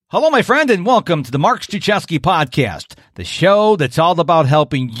Hello, my friend, and welcome to the Mark Struczewski Podcast, the show that's all about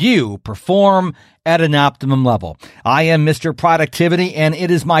helping you perform at an optimum level. I am Mr. Productivity, and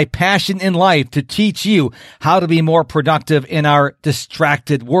it is my passion in life to teach you how to be more productive in our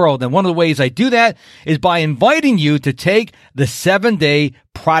distracted world. And one of the ways I do that is by inviting you to take the 7-day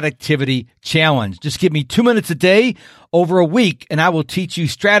productivity challenge. Just give me 2 minutes a day over a week, and I will teach you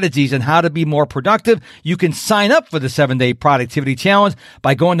strategies on how to be more productive. You can sign up for the 7-day productivity challenge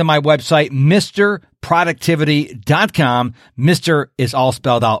by going to my website, MrProductivity.com. Mr. is all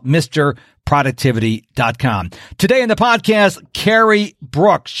spelled out, MrProductivity.com. Today in the podcast, Carrie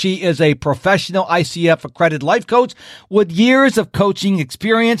Brooks. She is a professional ICF accredited life coach with years of coaching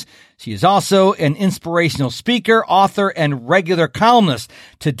experience. She is also an inspirational speaker, author, and regular columnist.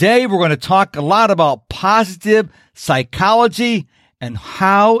 Today, we're going to talk a lot about positive psychology and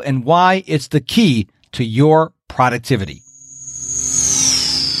how and why it's the key to your productivity.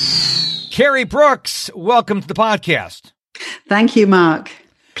 Carrie Brooks, welcome to the podcast. Thank you, Mark.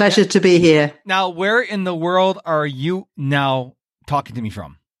 Pleasure to be here. Now, where in the world are you now talking to me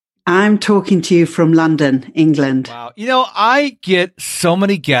from? I'm talking to you from London, England. Wow. You know, I get so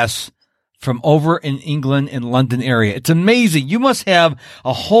many guests from over in England and London area. It's amazing. You must have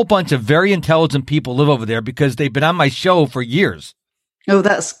a whole bunch of very intelligent people live over there because they've been on my show for years. Oh,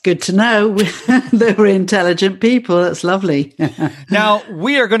 that's good to know. They were intelligent people. That's lovely. Now,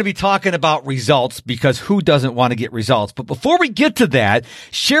 we are going to be talking about results because who doesn't want to get results? But before we get to that,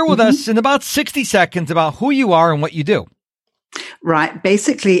 share with us in about 60 seconds about who you are and what you do. Right.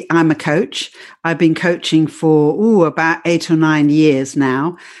 Basically, I'm a coach. I've been coaching for about 8 or 9 years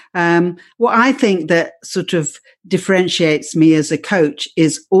now. What I think that sort of differentiates me as a coach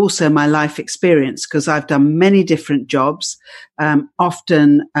is also my life experience, because I've done many different jobs,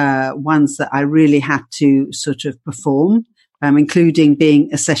 often ones that I really had to sort of perform. Including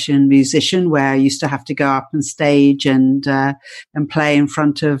being a session musician, where I used to have to go up on stage and play in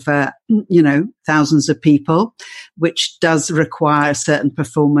front of thousands of people, which does require a certain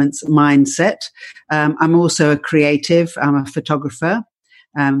performance mindset. I'm also a creative. I'm a photographer,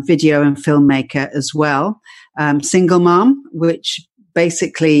 video and filmmaker as well. Single mom, which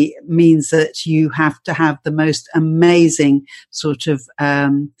basically means that you have to have the most amazing sort of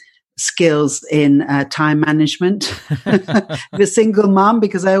skills in time management. The single mom,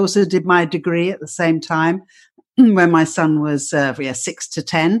 because I also did my degree at the same time when my son was 6 to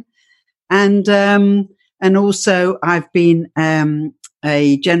 10, and also I've been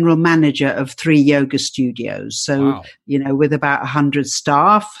a general manager of 3 yoga studios. So wow. With about 100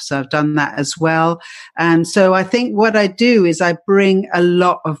 staff. So I've done that as well. And so I think what I do is I bring a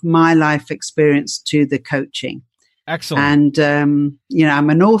lot of my life experience to the coaching. Excellent. And, I'm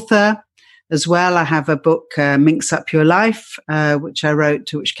an author as well. I have a book, Minx Up Your Life, which I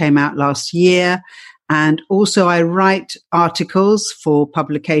wrote, which came out last year. And also I write articles for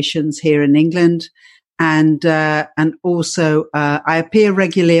publications here in England. And also I appear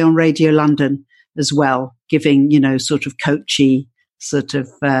regularly on Radio London as well, giving, sort of coachy sort of,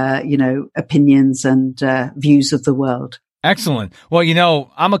 opinions and views of the world. Excellent. Well,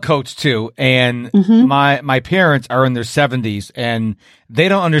 I'm a coach too, and my parents are in their 70s, and they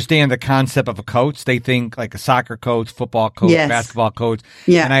don't understand the concept of a coach. They think like a soccer coach, football coach, basketball coach.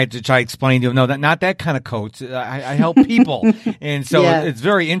 Yeah. And I had to try to explain to them, no, not that kind of coach. I help people. And so it's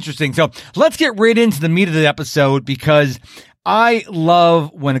very interesting. So let's get right into the meat of the episode, because I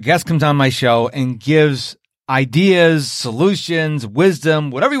love when a guest comes on my show and gives ideas, solutions,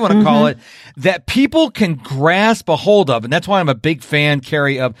 wisdom, whatever you want to call it, that people can grasp a hold of. And that's why I'm a big fan,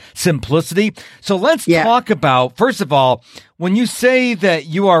 Carrie, of simplicity. So let's talk about, first of all, when you say that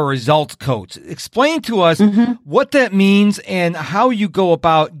you are a results coach, explain to us what that means and how you go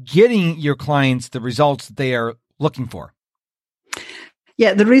about getting your clients the results that they are looking for.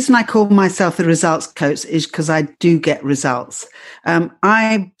 Yeah, the reason I call myself the results coach is because I do get results.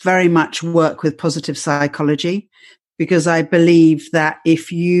 I very much work with positive psychology, because I believe that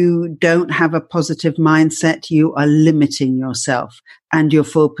if you don't have a positive mindset, you are limiting yourself and your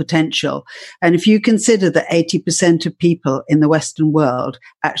full potential. And if you consider that 80% of people in the Western world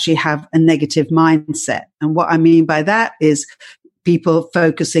actually have a negative mindset, and what I mean by that is people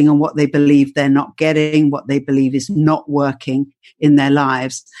focusing on what they believe they're not getting, what they believe is not working in their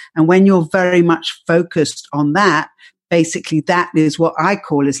lives. And when you're very much focused on that, basically that is what I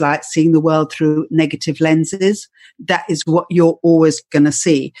call is like seeing the world through negative lenses. That is what you're always going to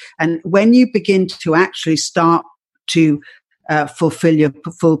see. And when you begin to actually start to fulfill your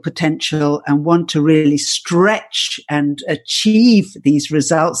full potential and want to really stretch and achieve these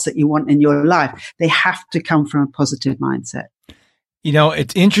results that you want in your life, they have to come from a positive mindset. You know,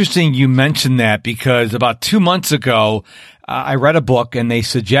 it's interesting you mentioned that because about 2 months ago, I read a book and they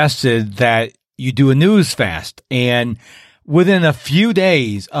suggested that you do a news fast. And within a few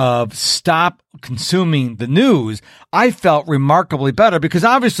days of stop consuming the news, I felt remarkably better because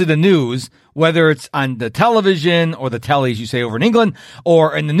obviously the news, whether it's on the television or the telly, as you say over in England,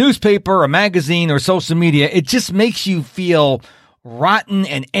 or in the newspaper or magazine or social media, it just makes you feel rotten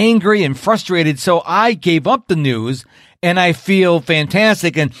and angry and frustrated. So I gave up the news and I feel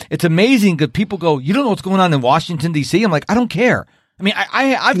fantastic. And it's amazing because people go, you don't know what's going on in Washington, D.C.? I'm like, I don't care. I mean,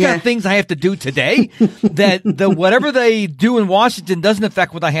 I've got things I have to do today that whatever they do in Washington doesn't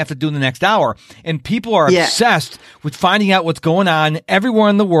affect what I have to do in the next hour. And people are obsessed with finding out what's going on everywhere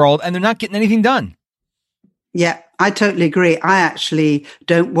in the world, and they're not getting anything done. Yeah, I totally agree. I actually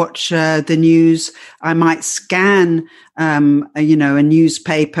don't watch the news. I might scan, a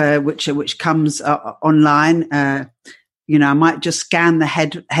newspaper which comes online. I might just scan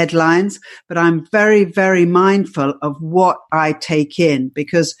the headlines, but I'm very, very mindful of what I take in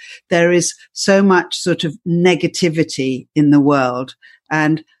because there is so much sort of negativity in the world.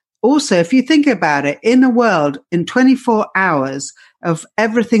 And also, if you think about it, in the world, in 24 hours of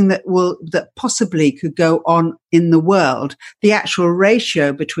everything that possibly could go on in the world, the actual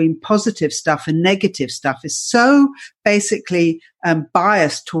ratio between positive stuff and negative stuff is so basically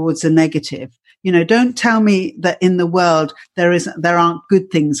biased towards the negative. Don't tell me that in the world there aren't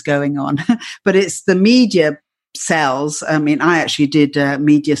good things going on, but it's the media sells. I mean, I actually did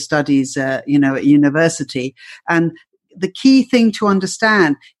media studies, at university, and the key thing to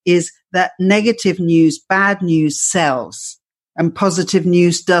understand is that negative news, bad news sells, and positive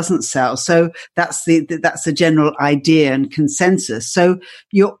news doesn't sell. So that's the general idea and consensus. So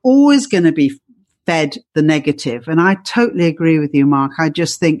you're always going to be fed the negative. And I totally agree with you, Mark. I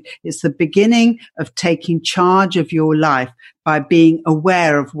just think it's the beginning of taking charge of your life by being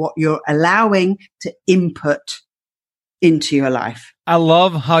aware of what you're allowing to input into your life. I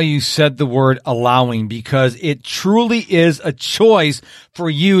love how you said the word allowing because it truly is a choice for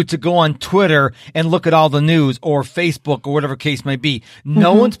you to go on Twitter and look at all the news or Facebook or whatever case might be.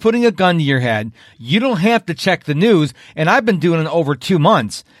 No one's putting a gun to your head. You don't have to check the news. And I've been doing it over 2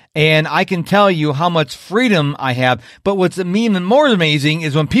 months. And I can tell you how much freedom I have. But what's even more amazing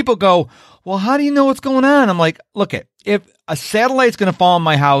is when people go, well, how do you know what's going on? I'm like, look, if a satellite's going to fall on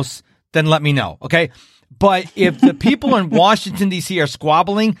my house, then let me know. Okay. But if the people in Washington, D.C. are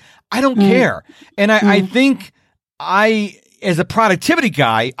squabbling, I don't care. And I think as a productivity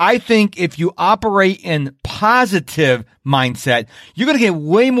guy, I think if you operate in positive mindset, you're going to get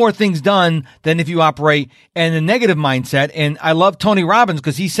way more things done than if you operate in a negative mindset. And I love Tony Robbins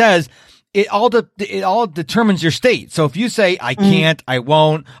because he says it all determines your state. So if you say, I can't, I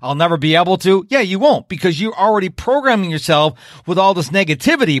won't, I'll never be able to, yeah, you won't because you're already programming yourself with all this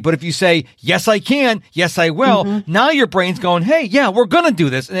negativity. But if you say, yes, I can, yes, I will, now your brain's going, hey, yeah, we're going to do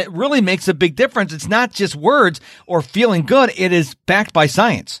this. And it really makes a big difference. It's not just words or feeling good. It is backed by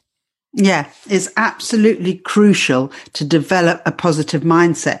science. Yeah, it's absolutely crucial to develop a positive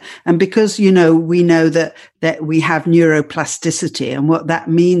mindset. And because, we know that we have neuroplasticity, and what that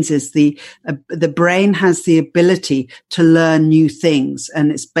means is the brain has the ability to learn new things.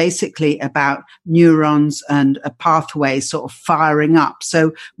 And it's basically about neurons and a pathway sort of firing up.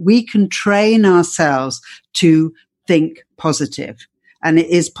 So we can train ourselves to think positive. And it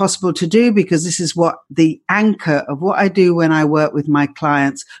is possible to do because this is what the anchor of what I do when I work with my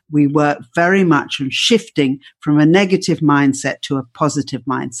clients. We work very much on shifting from a negative mindset to a positive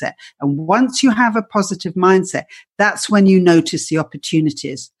mindset. And once you have a positive mindset, that's when you notice the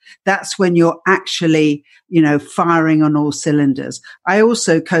opportunities. That's when you're actually, firing on all cylinders. I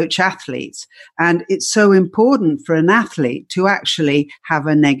also coach athletes, and it's so important for an athlete to actually have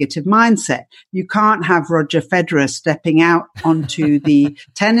a negative mindset. You can't have Roger Federer stepping out onto the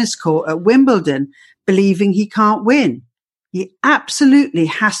tennis court at Wimbledon believing he can't win. He absolutely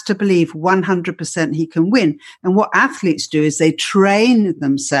has to believe 100% he can win. And what athletes do is they train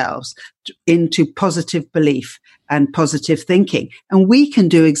themselves into positive belief and positive thinking. And we can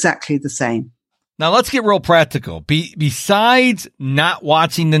do exactly the same. Now, let's get real practical. Besides not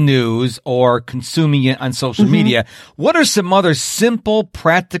watching the news or consuming it on social media, what are some other simple,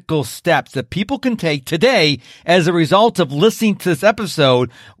 practical steps that people can take today as a result of listening to this episode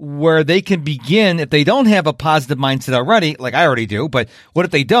where they can begin, if they don't have a positive mindset already, like I already do, but what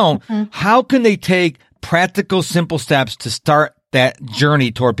if they don't? How can they take practical, simple steps to start that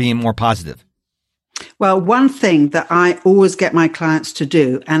journey toward being more positive? Well, one thing that I always get my clients to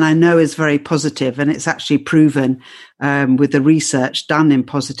do, and I know is very positive, and it's actually proven with the research done in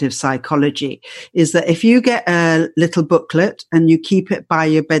positive psychology, is that if you get a little booklet and you keep it by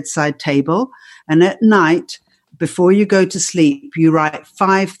your bedside table, and at night, before you go to sleep, you write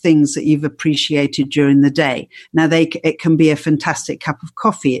 5 things that you've appreciated during the day. Now, it can be a fantastic cup of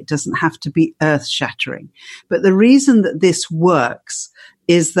coffee. It doesn't have to be earth-shattering. But the reason that this works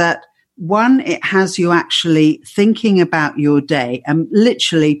is that, one, it has you actually thinking about your day and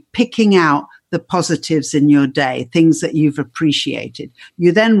literally picking out the positives in your day, things that you've appreciated.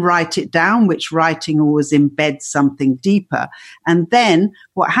 You then write it down, which writing always embeds something deeper. And then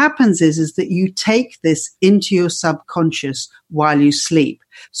what happens is that you take this into your subconscious while you sleep.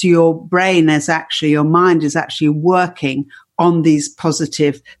 So your brain your mind is actually working on these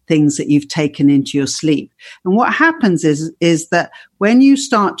positive things that you've taken into your sleep. And what happens is that when you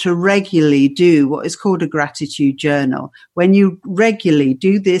start to regularly do what is called a gratitude journal, when you regularly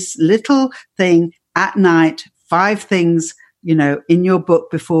do this little thing at night, 5 things, in your book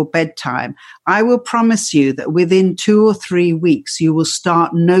before bedtime, I will promise you that within 2 or 3 weeks, you will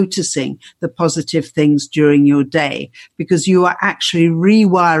start noticing the positive things during your day, because you are actually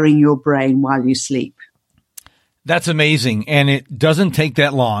rewiring your brain while you sleep. That's amazing. And it doesn't take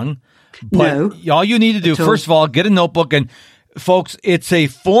that long. But no, all you need to do, first of all, get a notebook. And folks, it's a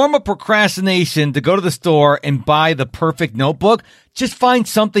form of procrastination to go to the store and buy the perfect notebook. Just find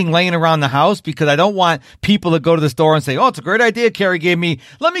something laying around the house, because I don't want people to go to the store and say, oh, it's a great idea Carrie gave me.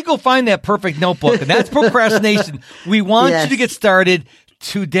 Let me go find that perfect notebook. And that's procrastination. We want you to get started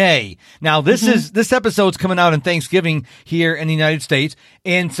today. Now, this episode's coming out on Thanksgiving here in the United States.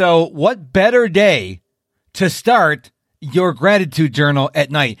 And so what better day to start your gratitude journal at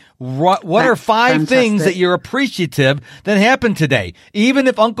night? What are 5 things that you're appreciative that happened today? Even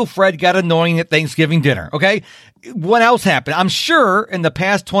if Uncle Fred got annoying at Thanksgiving dinner, okay? What else happened? I'm sure in the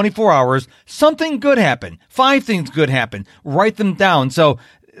past 24 hours, something good happened. 5 things good happened. Write them down. So,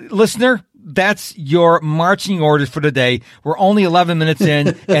 listener, that's your marching orders for today. We're only 11 minutes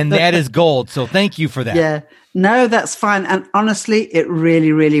in, and that is gold. So thank you for that. Yeah. No, that's fine. And honestly, it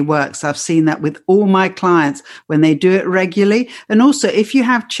really, really works. I've seen that with all my clients when they do it regularly. And also, if you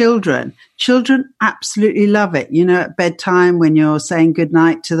have children absolutely love it. At bedtime, when you're saying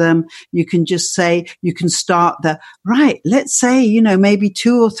goodnight to them, you can just say, you can start let's say, maybe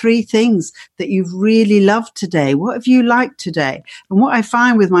 2 or 3 things that you've really loved today. What have you liked today? And what I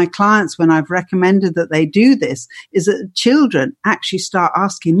find with my clients when I've recommended that they do this is that children actually start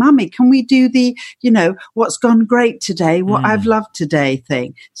asking, Mummy, can we do the, what's gone great today, what I've loved today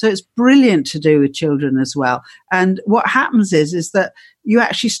thing. So it's brilliant to do with children as well. And what happens is that you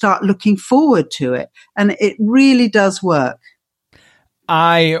actually start looking forward to it. And it really does work.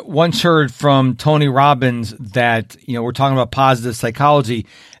 I once heard from Tony Robbins that, we're talking about positive psychology,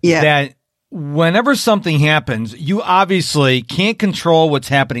 that whenever something happens, you obviously can't control what's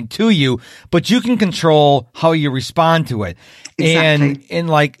happening to you, but you can control how you respond to it. Exactly. And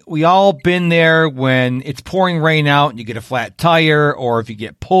like we all been there when it's pouring rain out and you get a flat tire, or if you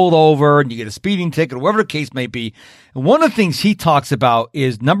get pulled over and you get a speeding ticket, or whatever the case may be. And one of the things he talks about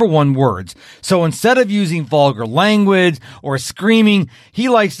is, number one, words. So instead of using vulgar language or screaming, he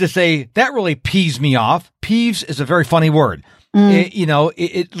likes to say, that really peeves me off. Peeves is a very funny word.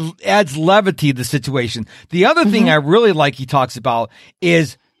 It adds levity to the situation. The other thing I really like he talks about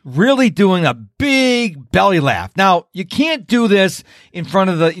is really doing a big belly laugh. Now, you can't do this in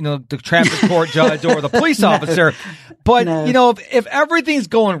front of the traffic court judge or the police officer, but if everything's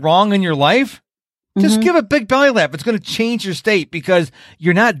going wrong in your life, just give a big belly laugh. It's going to change your state, because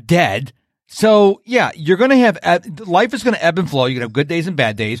you're not dead. So, you're going to have, life is going to ebb and flow. You're going to have good days and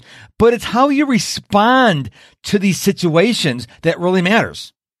bad days, but it's how you respond to these situations that really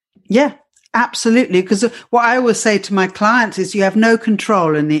matters. Yeah, absolutely. Because what I always say to my clients is, you have no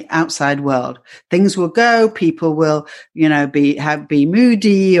control in the outside world. Things will go, people will, be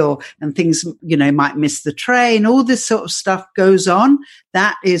moody, and things, might miss the train. All this sort of stuff goes on.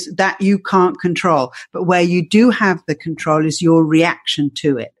 That you can't control. But where you do have the control is your reaction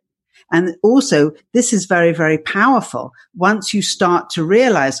to it. And also, this is very, very powerful. Once you start to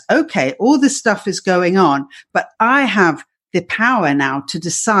realize, okay, all this stuff is going on, but I have the power now to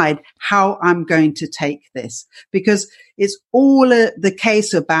decide how I'm going to take this, because it's all the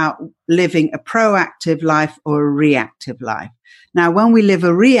case about living a proactive life or a reactive life. Now, when we live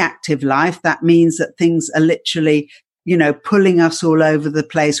a reactive life, that means that things are literally pulling us all over the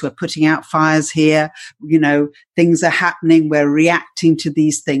place. We're putting out fires here. Things are happening. We're reacting to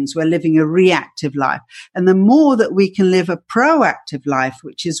these things. We're living a reactive life. And the more that we can live a proactive life,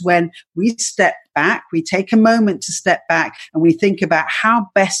 which is when we step back, we take a moment to step back and we think about how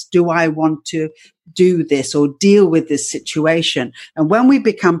best do I want to do this or deal with this situation. And when we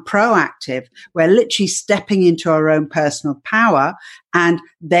become proactive, we're literally stepping into our own personal power. And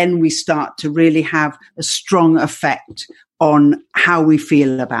then we start to really have a strong effect on how we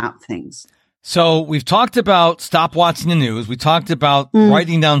feel about things. So we've talked about stop watching the news. We talked about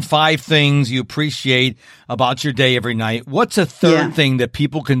writing down 5 things you appreciate about your day every night. What's a third thing that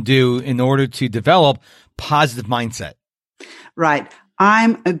people can do in order to develop positive mindset? Right.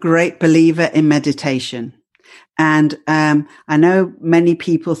 I'm a great believer in meditation. And I know many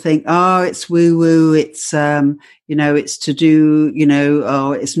people think, oh, it's woo-woo, it's, it's to do,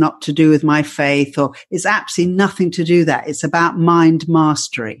 it's not to do with my faith, or it's absolutely nothing to do that. It's about mind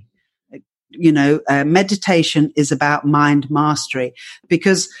mastery. Meditation is about mind mastery,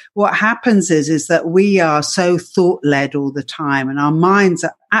 because what happens is that we are so thought led all the time, and our minds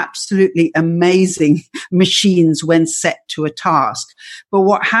are absolutely amazing machines when set to a task. But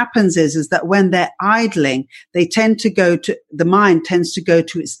what happens is that when they're idling, the mind tends to go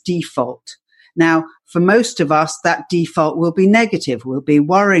to its default. Now, for most of us, that default will be negative. We'll be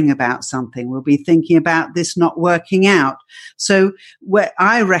worrying about something. We'll be thinking about this not working out. So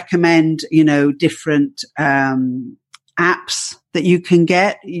I recommend, different apps that you can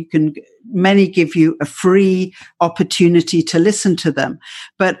get. Many give you a free opportunity to listen to them.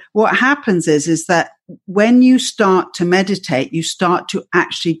 But what happens is that when you start to meditate, you start to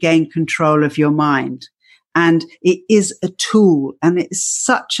actually gain control of your mind. And it is a tool, and it's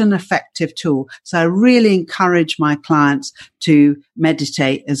such an effective tool. So I really encourage my clients to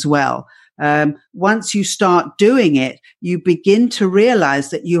meditate as well. Once you start doing it, you begin to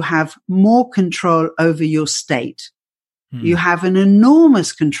realize that you have more control over your state. You have an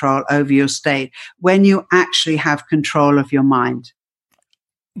enormous control over your state when you actually have control of your mind.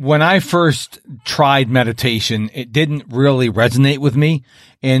 When I first tried meditation, it didn't really resonate with me.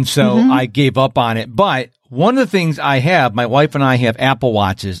 And so I gave up on it. But one of the things I have, my wife and I have Apple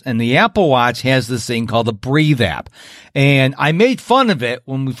Watches, and the Apple Watch has this thing called the Breathe app. And I made fun of it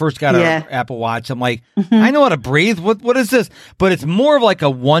when we first got our Apple Watch. I'm like, I know how to breathe. What is this? But it's more of like a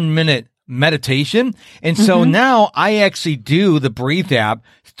 1-minute meditation. And so now I actually do the Breathe app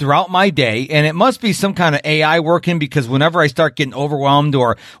throughout my day, and it must be some kind of AI working, because whenever I start getting overwhelmed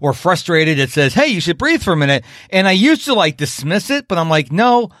or frustrated, it says, hey, you should breathe for a minute. And I used to dismiss it, but I'm like,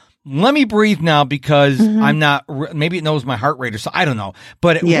 no, let me breathe now, because I'm not, maybe it knows my heart rate or so, I don't know,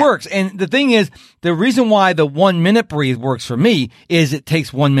 but it works. And the thing is, the reason why the 1-minute breathe works for me is it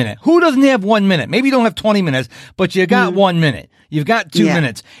takes 1 minute. Who doesn't have 1 minute? Maybe you don't have 20 minutes, but you got 1 minute. You've got 2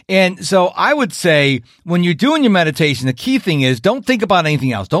 minutes. And so I would say when you're doing your meditation, the key thing is don't think about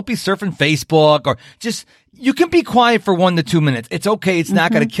anything else. Don't be surfing Facebook, or just, you can be quiet for 1 to 2 minutes. It's okay. It's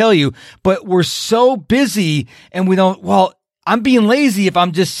not going to kill you, but we're so busy and we don't, I'm being lazy if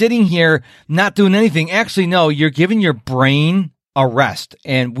I'm just sitting here not doing anything. Actually, no, you're giving your brain a rest,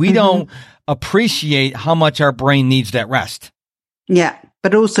 and we don't appreciate how much our brain needs that rest. Yeah.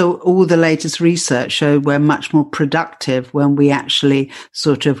 But also all the latest research show we're much more productive when we actually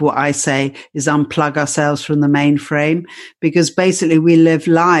sort of, what I say is, unplug ourselves from the mainframe, because basically we live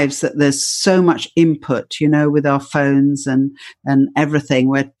lives that there's so much input, with our phones and everything.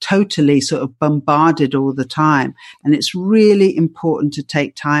 We're totally sort of bombarded all the time. And it's really important to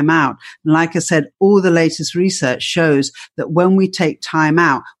take time out. And like I said, all the latest research shows that when we take time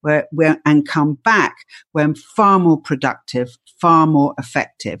out and come back, we're far more productive, far more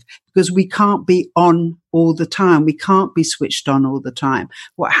effective, because we can't be on all the time. We can't be switched on all the time.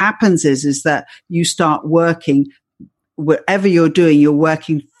 What happens is that you start working, whatever you're doing, you're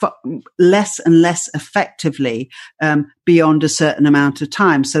working less and less effectively beyond a certain amount of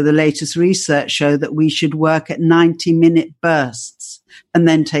time. So the latest research show that we should work at 90-minute bursts and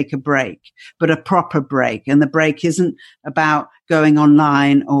then take a break, but a proper break. And the break isn't about going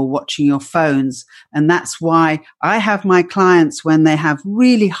online or watching your phones. And that's why I have my clients, when they have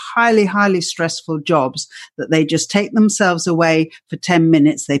really highly, highly stressful jobs, that they just take themselves away for 10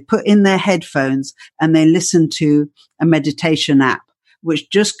 minutes. They put in their headphones and they listen to a meditation app, which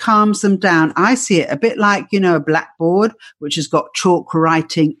just calms them down. I see it a bit like, a blackboard, which has got chalk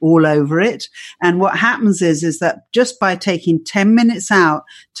writing all over it. And what happens is that just by taking 10 minutes out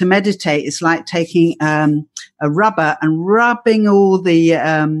to meditate, it's like taking a rubber and rubbing all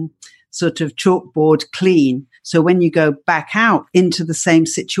the sort of chalkboard clean. So when you go back out into the same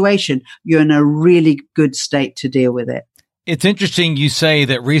situation, you're in a really good state to deal with it. It's interesting you say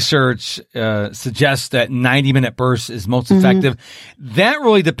that research suggests that 90-minute bursts is most effective. That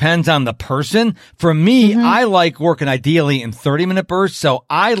really depends on the person. For me, I like working ideally in 30-minute bursts, so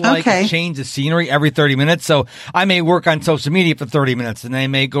I like to change the scenery every 30 minutes. So I may work on social media for 30 minutes, and I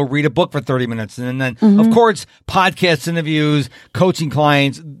may go read a book for 30 minutes. And then, of course, podcast interviews, coaching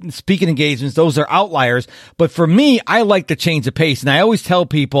clients, speaking engagements, those are outliers. But for me, I like to change the pace. And I always tell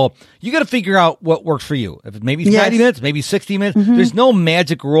people, you got to figure out what works for you. If maybe it's 90 minutes, maybe 60 minutes. There's no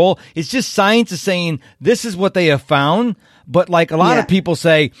magic rule. It's just science is saying this is what they have found. But like a lot of people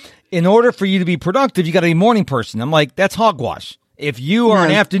say, in order for you to be productive, you got to be a morning person. I'm like, that's hogwash. If you are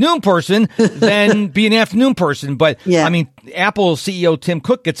an afternoon person, then be an afternoon person. But I mean, Apple CEO Tim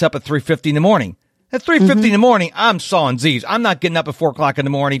Cook gets up at 3:50 in the morning. At 3:50 in the morning, I'm sawing Z's. I'm not getting up at 4 o'clock in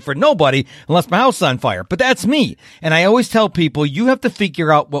the morning for nobody unless my house is on fire. But that's me. And I always tell people, you have to figure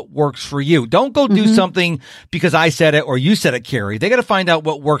out what works for you. Don't go do something because I said it or you said it, Carrie. They got to find out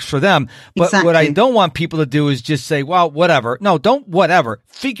what works for them. But what I don't want people to do is just say, well, whatever. No, don't whatever.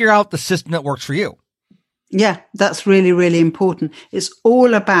 Figure out the system that works for you. Yeah, that's really, really important. It's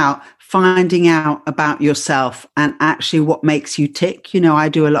all about finding out about yourself and actually what makes you tick. You know, I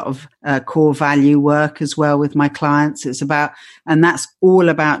do a lot of core value work as well with my clients. And that's all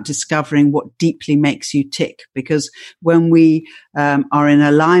about discovering what deeply makes you tick. Because when we are in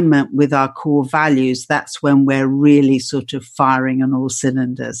alignment with our core values, that's when we're really sort of firing on all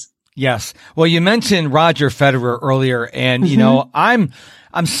cylinders. Yes. Well, you mentioned Roger Federer earlier, and, you know, I'm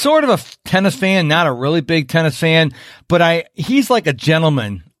sort of a tennis fan, not a really big tennis fan, but he's like a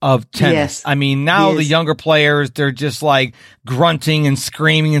gentleman of tennis. Yes, I mean, now the younger players, they're just like grunting and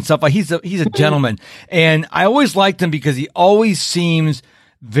screaming and stuff. Like he's a gentleman. And I always liked him because he always seems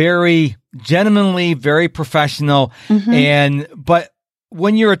very gentlemanly, very professional. But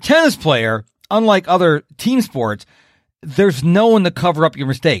when you're a tennis player, unlike other team sports, there's no one to cover up your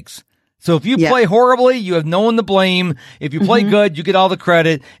mistakes. So if you play horribly, you have no one to blame. If you play good, you get all the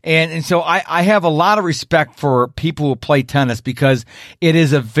credit. And so I have a lot of respect for people who play tennis because it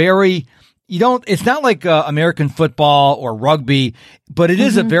is it's not like American football or rugby, but it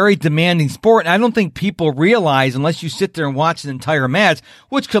is a very demanding sport. And I don't think people realize, unless you sit there and watch an entire match,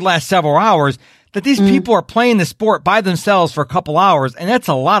 which could last several hours, that these people are playing the sport by themselves for a couple hours. And that's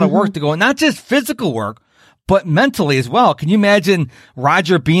a lot of work to go. And not just physical work, but mentally as well. Can you imagine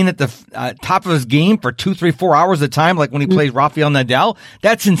Roger being at the top of his game for 2, 3, 4 hours at a time, like when he plays Rafael Nadal?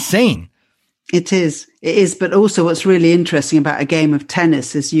 That's insane. It is. But also what's really interesting about a game of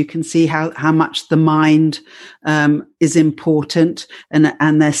tennis is you can see how much the mind is important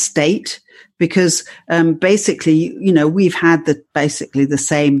and their state. Because basically, you know, we've had basically the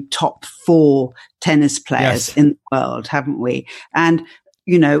same top 4 tennis players in the world, haven't we? And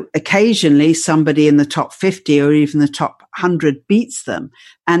you know, occasionally somebody in the top 50 or even the top 100 beats them.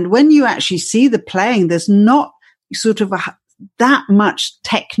 And when you actually see the playing, there's not sort of that much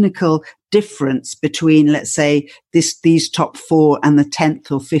technical difference between, let's say, these top 4 and the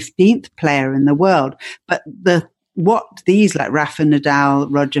 10th or 15th player in the world. But what these like Rafa Nadal,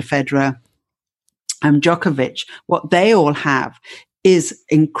 Roger Federer, Djokovic, what they all have is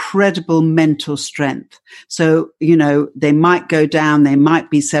incredible mental strength. So, you know, they might go down, they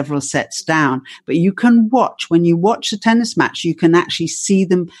might be several sets down, but you can when you watch a tennis match, you can actually see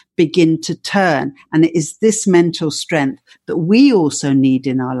them begin to turn. And it is this mental strength that we also need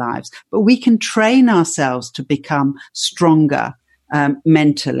in our lives, but we can train ourselves to become stronger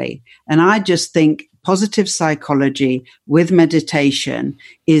mentally. And I just think positive psychology with meditation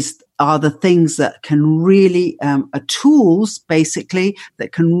are the things that can really, are tools basically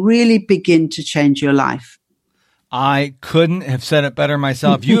that can really begin to change your life. I couldn't have said it better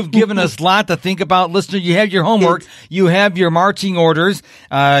myself. You have given us a lot to think about. Listener, you have your homework. You have your marching orders.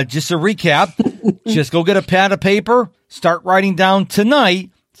 Just a recap, just go get a pad of paper, start writing down tonight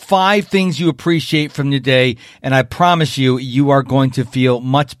 5 things you appreciate from your day, and I promise you, you are going to feel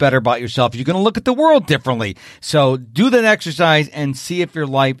much better about yourself. You're going to look at the world differently. So do that exercise and see if your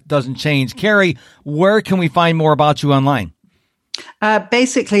life doesn't change. Carrie, where can we find more about you online?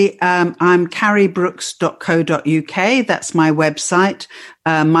 Basically, I'm carriebrooks.co.uk. That's my website.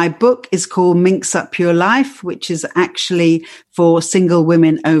 My book is called Minx Up Your Life, which is actually for single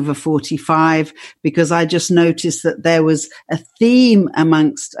women over 45, because I just noticed that there was a theme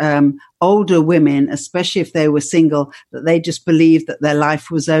amongst older women, especially if they were single, that they just believed that their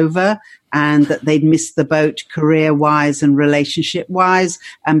life was over. and that they'd missed the boat career-wise and relationship-wise.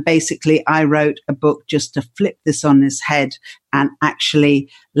 And basically, I wrote a book just to flip this on its head and actually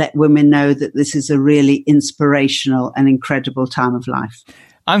let women know that this is a really inspirational and incredible time of life.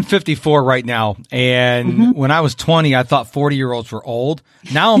 I'm 54 right now, and when I was 20, I thought 40-year-olds were old.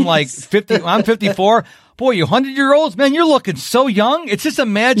 Now I'm like 50. I'm 54. Boy, you 100-year-olds, man, you're looking so young. It's just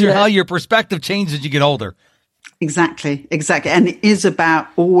imagine how your perspective changes as you get older. Exactly. And it is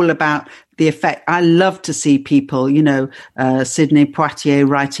all about the effect. I love to see people, Sidney Poitier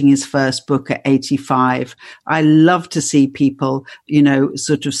writing his first book at 85. I love to see people,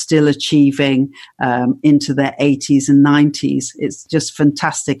 sort of still achieving into their 80s and 90s. It's just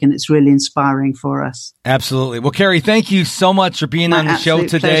fantastic, and it's really inspiring for us. Absolutely. Well, Carrie, thank you so much for being on the show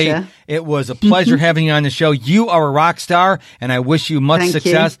today. Pleasure. It was a pleasure having you on the show. You are a rock star, and I wish you much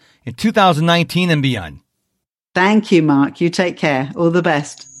success in 2019 and beyond. Thank you, Mark. You take care. All the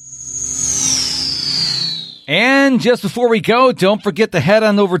best. And just before we go, don't forget to head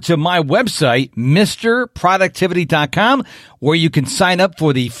on over to my website, MrProductivity.com, where you can sign up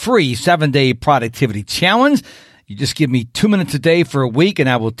for the free 7-day productivity challenge. You just give me 2 minutes a day for a week, and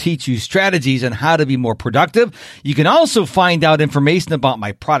I will teach you strategies on how to be more productive. You can also find out information about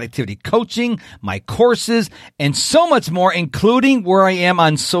my productivity coaching, my courses, and so much more, including where I am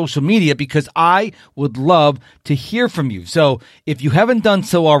on social media, because I would love to hear from you. So if you haven't done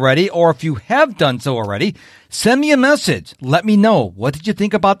so already, or if you have done so already, send me a message. Let me know. What did you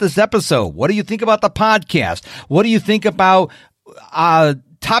think about this episode? What do you think about the podcast? What do you think about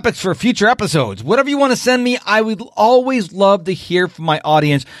topics for future episodes? Whatever you want to send me, I would always love to hear from my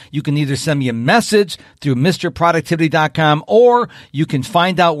audience. You can either send me a message through MrProductivity.com, or you can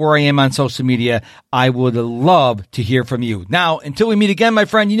find out where I am on social media. I would love to hear from you. Now, until we meet again, my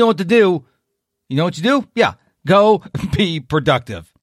friend, you know what to do. You know what you do? Yeah. Go be productive.